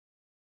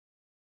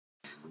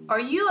Are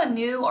you a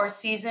new or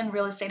seasoned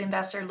real estate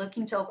investor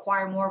looking to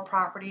acquire more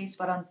properties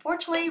but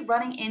unfortunately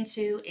running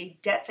into a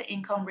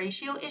debt-to-income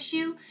ratio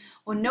issue?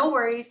 Well, no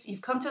worries,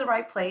 you've come to the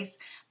right place.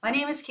 My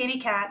name is Katie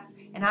Katz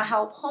and I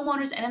help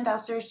homeowners and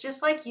investors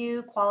just like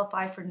you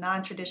qualify for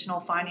non-traditional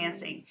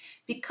financing.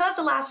 Because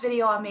the last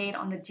video I made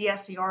on the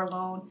DSCR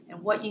loan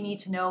and what you need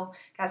to know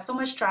got so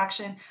much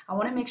traction, I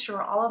want to make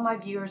sure all of my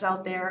viewers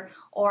out there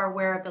are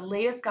aware of the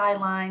latest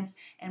guidelines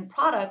and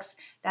products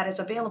that is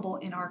available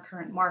in our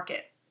current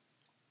market.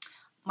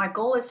 My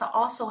goal is to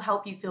also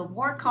help you feel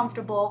more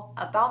comfortable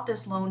about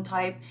this loan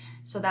type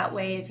so that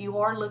way if you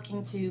are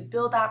looking to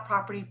build that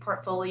property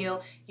portfolio,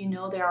 you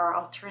know there are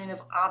alternative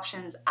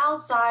options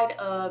outside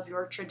of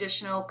your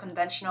traditional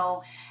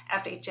conventional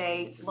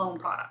FHA loan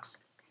products.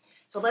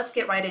 So let's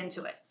get right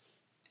into it.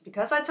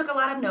 Because I took a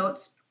lot of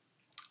notes,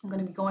 I'm going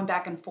to be going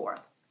back and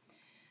forth.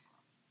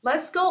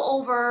 Let's go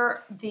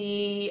over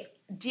the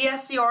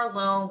DSCR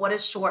loan, what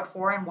it's short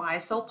for and why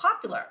it's so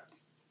popular.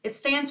 It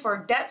stands for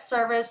Debt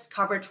Service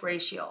Coverage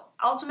Ratio.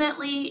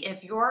 Ultimately,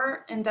 if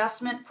your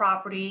investment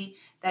property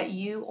that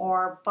you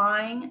are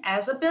buying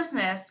as a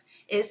business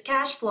is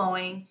cash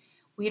flowing,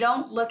 we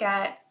don't look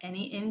at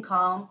any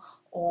income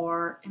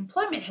or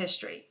employment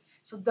history.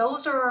 So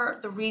those are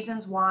the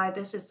reasons why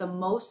this is the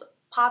most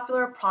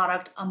popular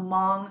product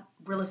among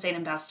real estate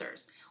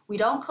investors. We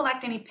don't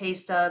collect any pay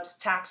stubs,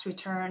 tax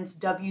returns,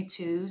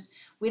 W-2s.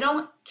 We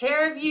don't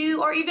care if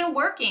you are even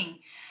working.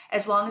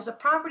 As long as the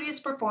property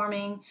is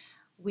performing,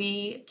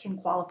 we can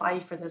qualify you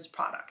for this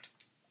product,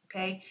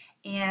 okay?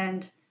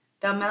 And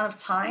the amount of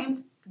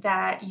time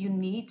that you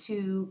need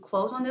to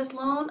close on this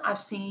loan,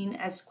 I've seen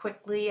as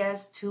quickly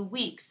as 2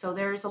 weeks. So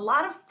there's a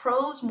lot of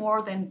pros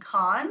more than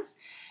cons.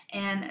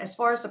 And as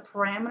far as the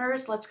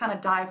parameters, let's kind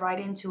of dive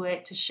right into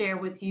it to share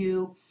with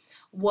you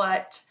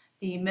what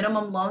the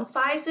minimum loan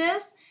size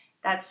is.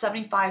 That's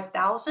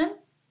 $75,000.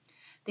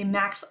 The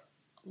max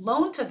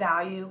loan to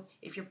value,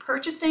 if you're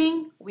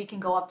purchasing, we can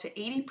go up to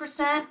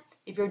 80%.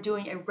 If you're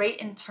doing a rate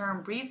and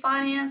term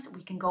refinance,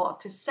 we can go up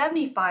to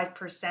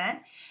 75%.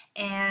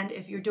 And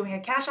if you're doing a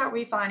cash out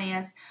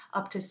refinance,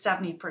 up to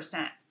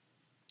 70%.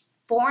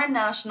 Foreign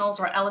nationals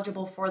are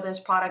eligible for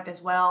this product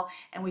as well,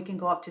 and we can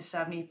go up to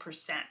 70%.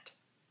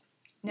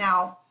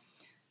 Now,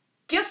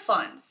 gift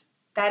funds,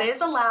 that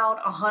is allowed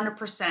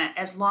 100%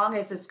 as long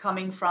as it's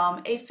coming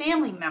from a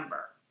family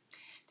member.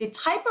 The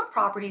type of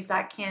properties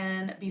that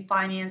can be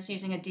financed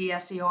using a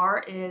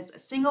DSCR is a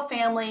single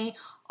family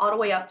all the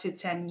way up to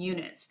 10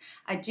 units.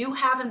 I do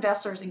have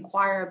investors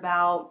inquire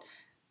about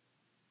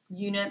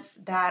units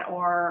that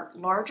are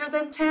larger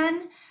than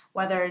 10,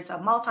 whether it's a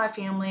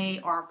multifamily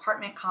or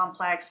apartment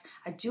complex.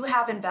 I do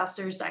have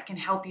investors that can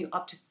help you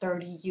up to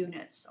 30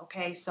 units,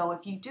 okay? So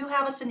if you do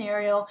have a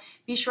scenario,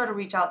 be sure to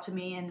reach out to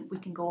me and we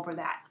can go over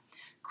that.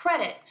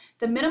 Credit,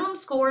 the minimum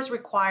scores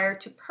required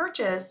to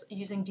purchase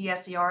using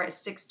DSCR is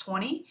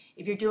 620.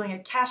 If you're doing a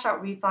cash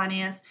out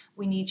refinance,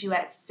 we need you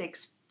at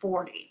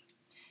 640.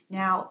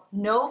 Now,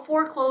 no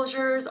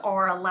foreclosures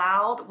are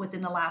allowed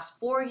within the last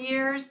 4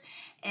 years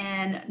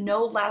and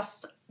no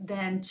less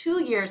than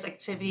 2 years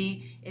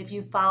activity if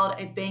you filed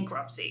a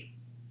bankruptcy.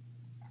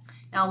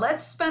 Now,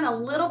 let's spend a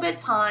little bit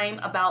time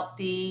about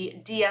the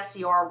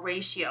DSCR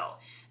ratio.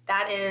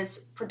 That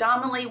is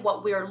predominantly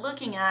what we are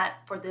looking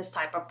at for this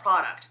type of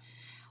product.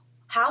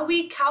 How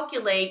we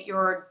calculate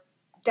your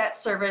debt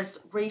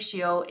service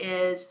ratio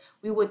is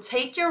we would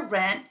take your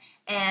rent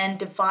and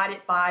divide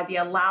it by the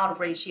allowed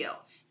ratio.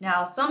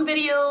 Now, some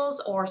videos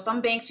or some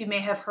banks you may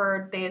have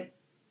heard they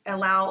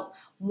allow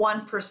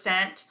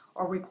 1%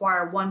 or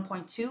require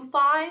 1.25.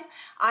 I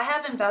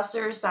have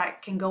investors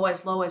that can go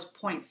as low as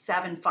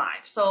 0.75.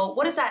 So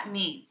what does that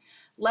mean?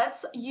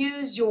 Let's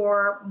use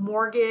your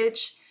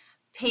mortgage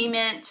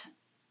payment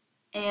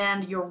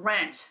and your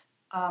rent.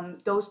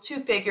 Those two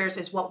figures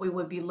is what we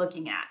would be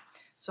looking at.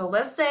 So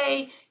let's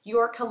say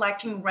you're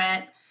collecting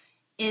rent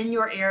in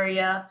your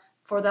area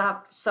for the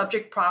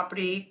subject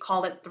property,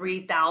 call it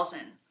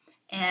 $3,000.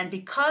 And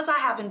because I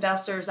have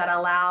investors that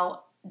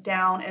allow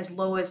down as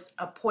low as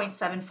a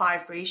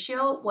 0.75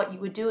 ratio, what you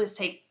would do is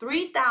take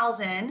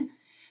 $3,000,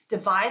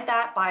 divide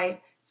that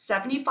by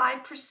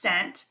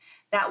 75%,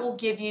 that will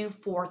give you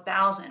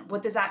 $4,000.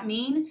 What does that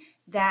mean?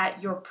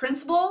 That your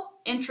principal,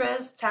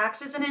 interest,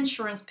 taxes, and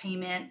insurance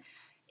payment,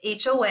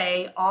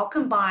 HOA, all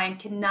combined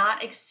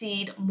cannot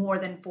exceed more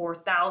than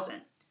 $4,000.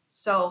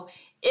 So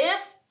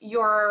if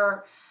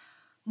your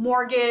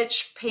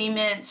mortgage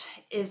payment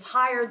is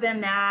higher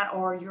than that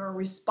or your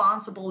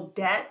responsible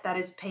debt that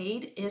is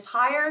paid is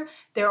higher,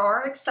 there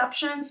are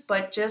exceptions,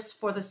 but just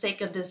for the sake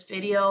of this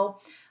video,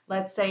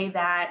 let's say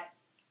that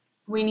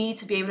we need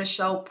to be able to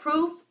show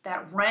proof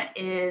that rent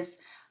is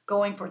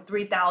going for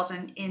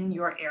 $3,000 in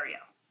your area,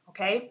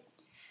 okay?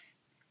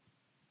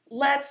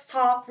 Let's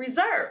talk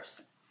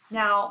reserves.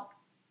 Now,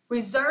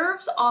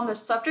 reserves on the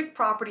subject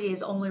property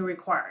is only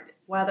required.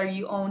 Whether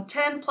you own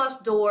 10 plus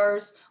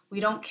doors, we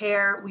don't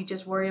care. We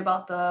just worry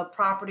about the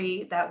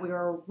property that we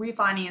are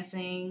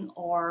refinancing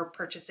or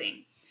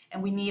purchasing.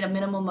 And we need a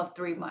minimum of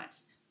 3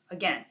 months.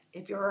 Again,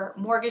 if your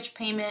mortgage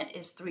payment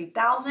is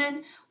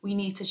 $3,000, we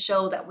need to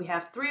show that we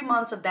have 3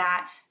 months of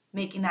that,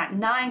 making that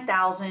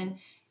 $9,000,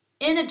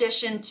 in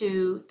addition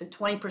to the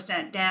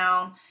 20%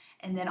 down,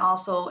 and then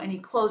also any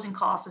closing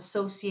costs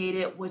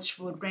associated, which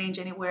would range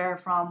anywhere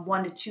from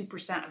 1 to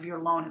 2% of your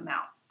loan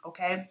amount,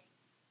 okay?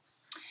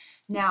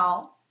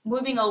 Now,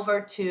 moving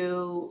over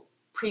to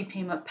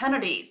prepayment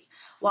penalties.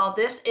 While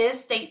this is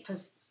state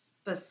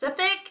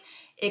specific,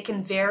 it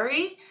can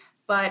vary,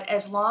 but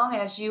as long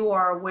as you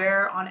are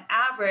aware, on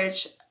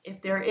average,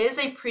 if there is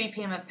a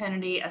prepayment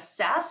penalty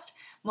assessed,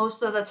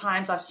 most of the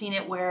times I've seen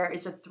it where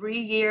it's a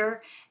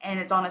 3-year and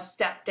it's on a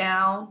step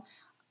down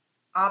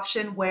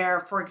option where,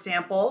 for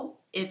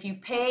example, if you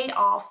pay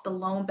off the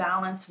loan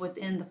balance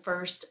within the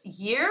first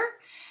year,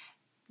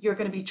 you're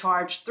going to be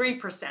charged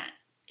 3%.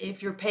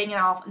 If you're paying it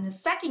off in the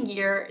second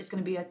year, it's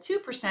going to be a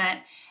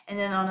 2%, and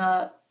then on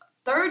a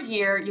third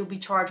year, you'll be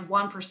charged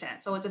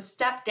 1%. So it's a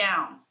step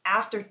down.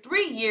 After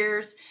 3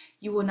 years,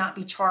 you will not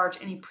be charged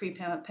any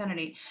prepayment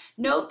penalty.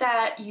 Note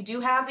that you do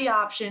have the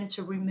option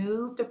to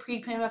remove the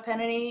prepayment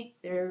penalty.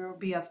 There will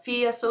be a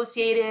fee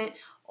associated,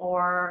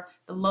 or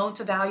the loan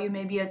to value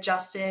may be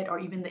adjusted, or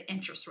even the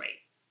interest rate.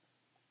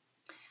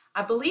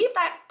 I believe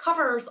that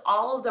covers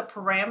all of the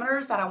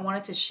parameters that I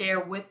wanted to share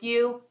with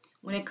you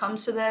when it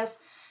comes to this.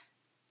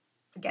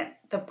 Again,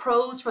 the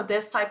pros for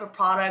this type of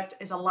product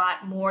is a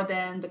lot more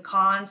than the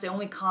cons. The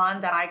only con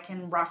that I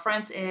can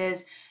reference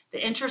is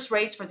the interest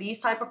rates for these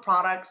type of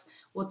products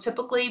will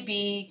typically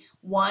be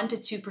 1 to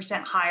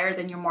 2% higher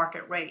than your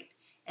market rate.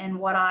 And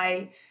what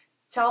I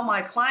tell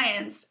my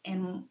clients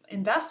and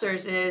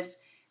investors is,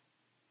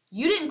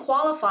 you didn't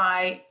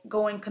qualify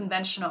going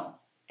conventional.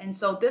 And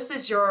so this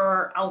is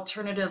your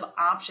alternative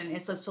option.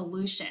 It's a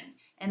solution.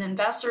 And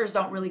investors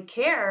don't really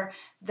care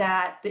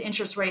that the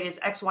interest rate is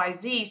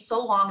XYZ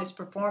so long as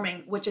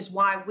performing, which is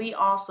why we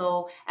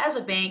also, as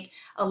a bank,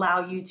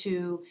 allow you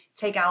to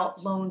take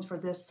out loans for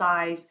this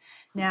size.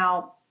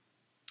 Now,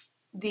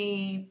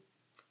 the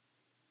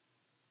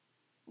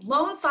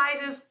loan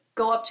sizes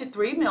go up to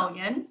 $3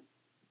 million,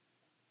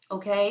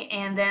 okay?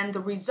 And then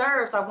the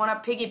reserves, I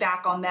want to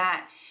piggyback on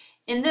that.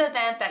 In the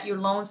event that your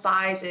loan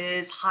size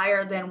is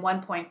higher than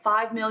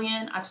 1.5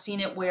 million, I've seen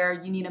it where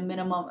you need a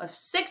minimum of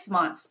 6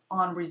 months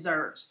on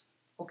reserves.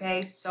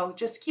 Okay, so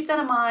just keep that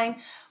in mind.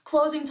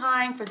 Closing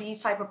time for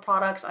these type of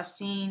products I've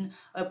seen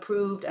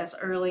approved as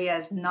early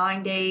as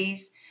 9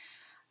 days.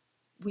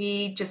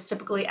 We just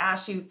typically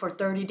ask you for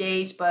 30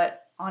 days,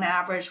 but on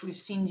average, we've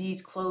seen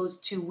these close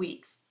 2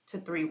 weeks to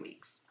 3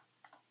 weeks.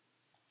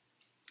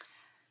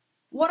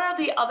 What are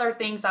the other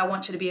things I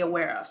want you to be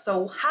aware of?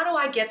 So how do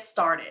I get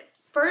started?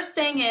 First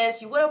thing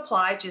is, you would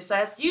apply just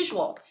as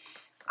usual.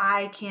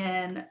 I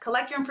can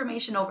collect your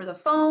information over the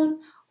phone,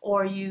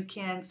 or you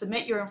can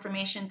submit your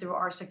information through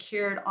our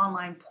secured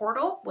online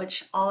portal,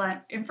 which all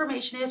that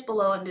information is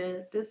below in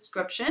the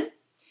description.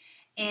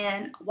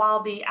 And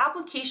while the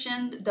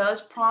application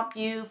does prompt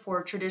you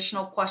for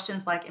traditional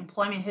questions like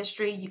employment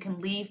history, you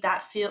can leave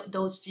that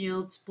those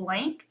fields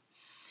blank.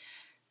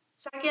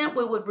 Second,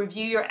 we would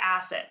review your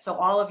assets. So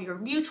all of your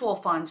mutual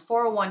funds,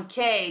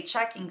 401k,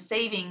 checking,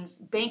 savings,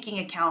 banking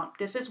account.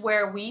 This is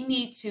where we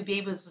need to be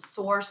able to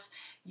source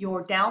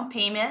your down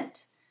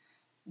payment,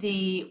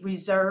 the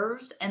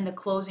reserves, and the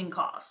closing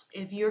costs.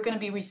 If you're going to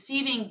be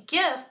receiving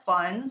gift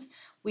funds,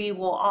 we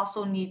will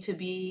also need to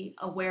be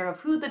aware of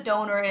who the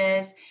donor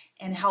is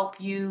and help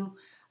you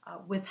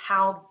with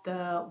how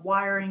the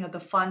wiring of the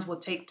funds will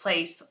take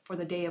place for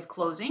the day of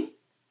closing.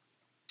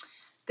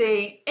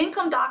 The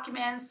income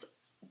documents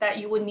that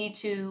you would need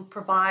to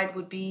provide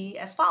would be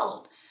as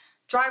followed: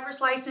 driver's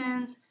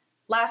license,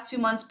 last 2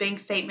 months bank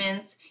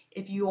statements.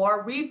 If you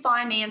are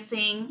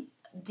refinancing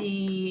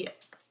the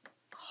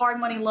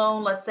hard money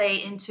loan, let's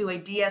say into a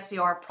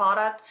DSCR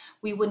product,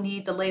 we would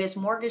need the latest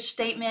mortgage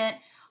statement,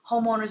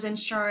 homeowners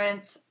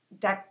insurance,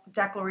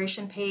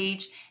 declaration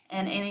page,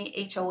 and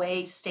any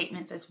HOA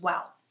statements as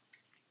well.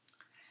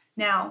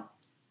 Now,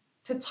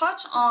 to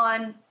touch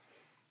on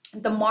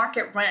the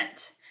market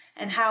rent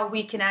and how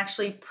we can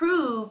actually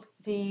prove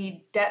the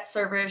debt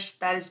service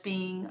that is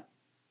being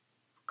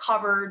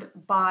covered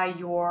by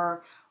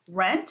your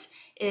rent,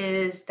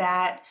 is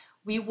that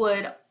we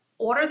would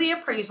order the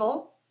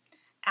appraisal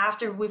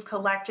after we've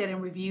collected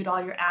and reviewed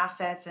all your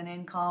assets and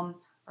income,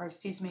 or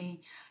excuse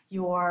me,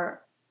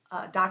 your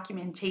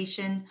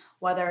documentation,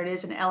 whether it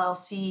is an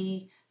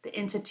LLC, the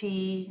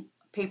entity,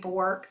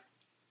 paperwork.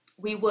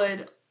 We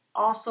would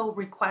also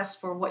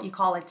request for what you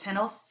call a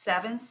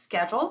 1007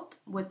 scheduled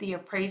with the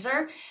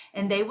appraiser,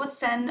 and they would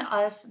send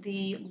us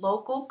the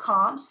local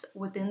comps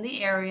within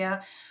the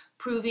area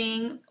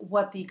proving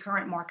what the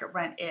current market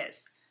rent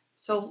is.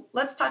 So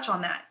let's touch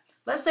on that.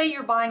 Let's say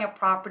you're buying a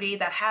property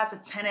that has a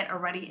tenant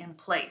already in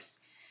place.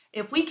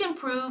 If we can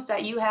prove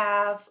that you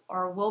have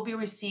or will be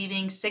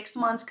receiving 6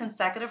 months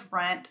consecutive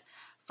rent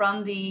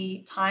from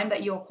the time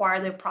that you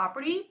acquire the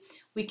property,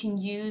 we can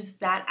use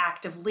that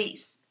active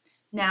lease.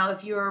 Now,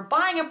 if you're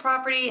buying a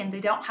property and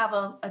they don't have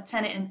a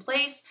tenant in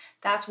place,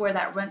 that's where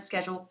that rent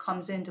schedule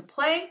comes into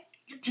play.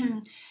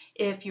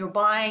 If you're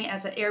buying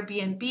as an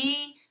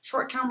Airbnb,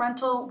 short-term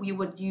rental, we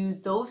would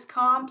use those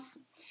comps.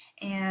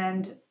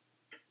 And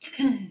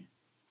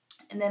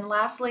and then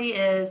lastly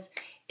is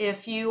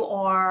if you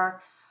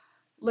are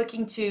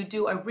looking to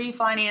do a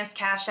refinance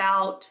cash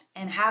out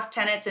and have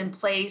tenants in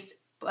place,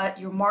 but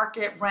your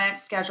market rent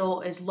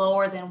schedule is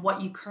lower than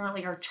what you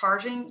currently are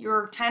charging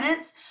your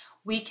tenants,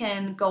 we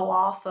can go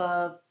off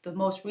of the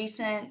most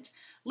recent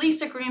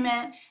lease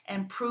agreement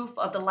and proof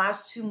of the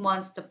last 2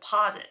 months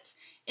deposits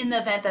in the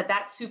event that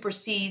that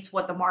supersedes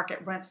what the market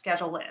rent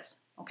schedule is,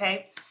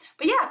 okay?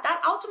 But yeah,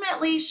 that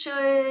ultimately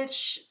should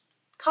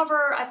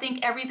cover, I think,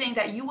 everything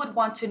that you would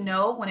want to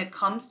know when it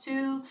comes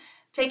to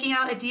taking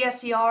out a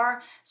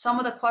DSCR. Some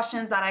of the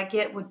questions that I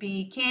get would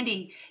be,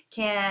 Candy,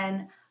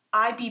 can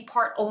I be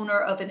part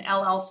owner of an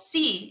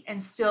LLC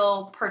and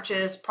still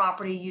purchase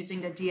property using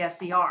the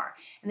DSCR?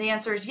 And the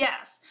answer is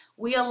yes.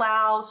 We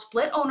allow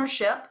split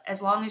ownership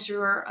as long as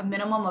you're a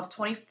minimum of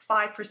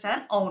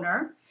 25%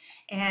 owner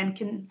and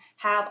can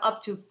have up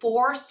to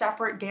 4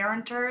 separate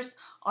guarantors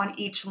on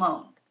each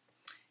loan.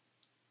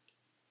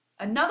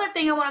 Another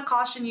thing I want to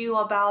caution you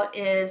about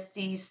is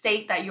the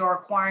state that you're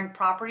acquiring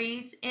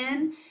properties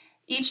in.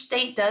 Each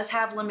state does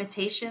have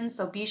limitations,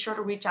 so be sure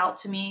to reach out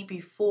to me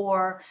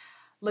before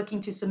looking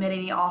to submit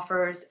any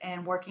offers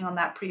and working on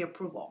that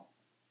pre-approval.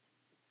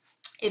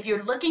 If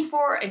you're looking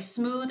for a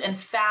smooth and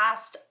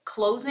fast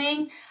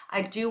closing,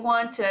 I do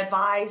want to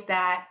advise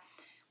that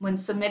when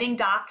submitting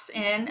docs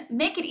in,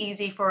 make it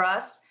easy for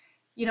us.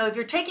 You know, if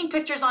you're taking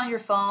pictures on your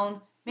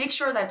phone, make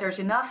sure that there's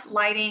enough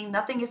lighting,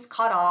 nothing is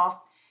cut off.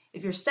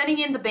 If you're sending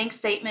in the bank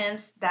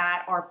statements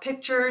that are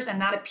pictures and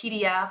not a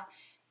PDF,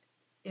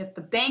 if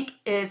the bank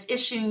is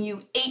issuing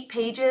you 8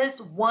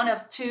 pages, 1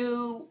 of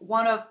 2,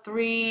 1 of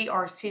 3,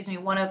 or excuse me,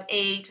 1 of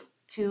 8,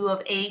 2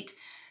 of 8,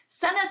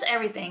 send us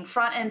everything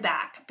front and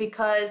back,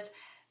 because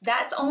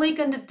that's only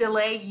going to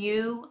delay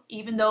you.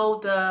 Even though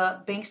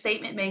the bank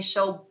statement may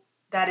show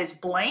that it's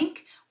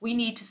blank, we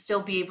need to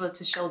still be able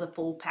to show the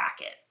full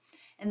packet.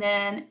 And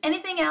then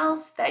anything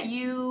else that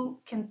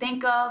you can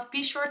think of,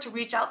 be sure to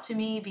reach out to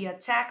me via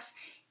text,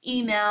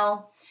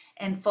 email,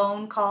 and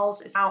phone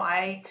calls is how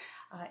I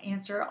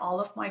answer all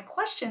of my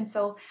questions.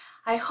 So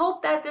I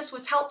hope that this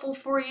was helpful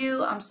for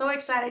you. I'm so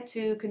excited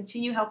to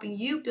continue helping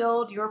you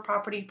build your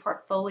property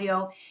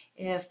portfolio.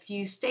 If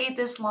you stayed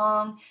this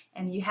long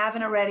and you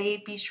haven't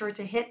already, be sure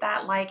to hit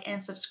that like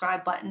and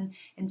subscribe button.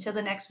 Until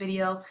the next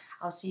video,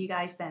 I'll see you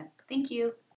guys then. Thank you.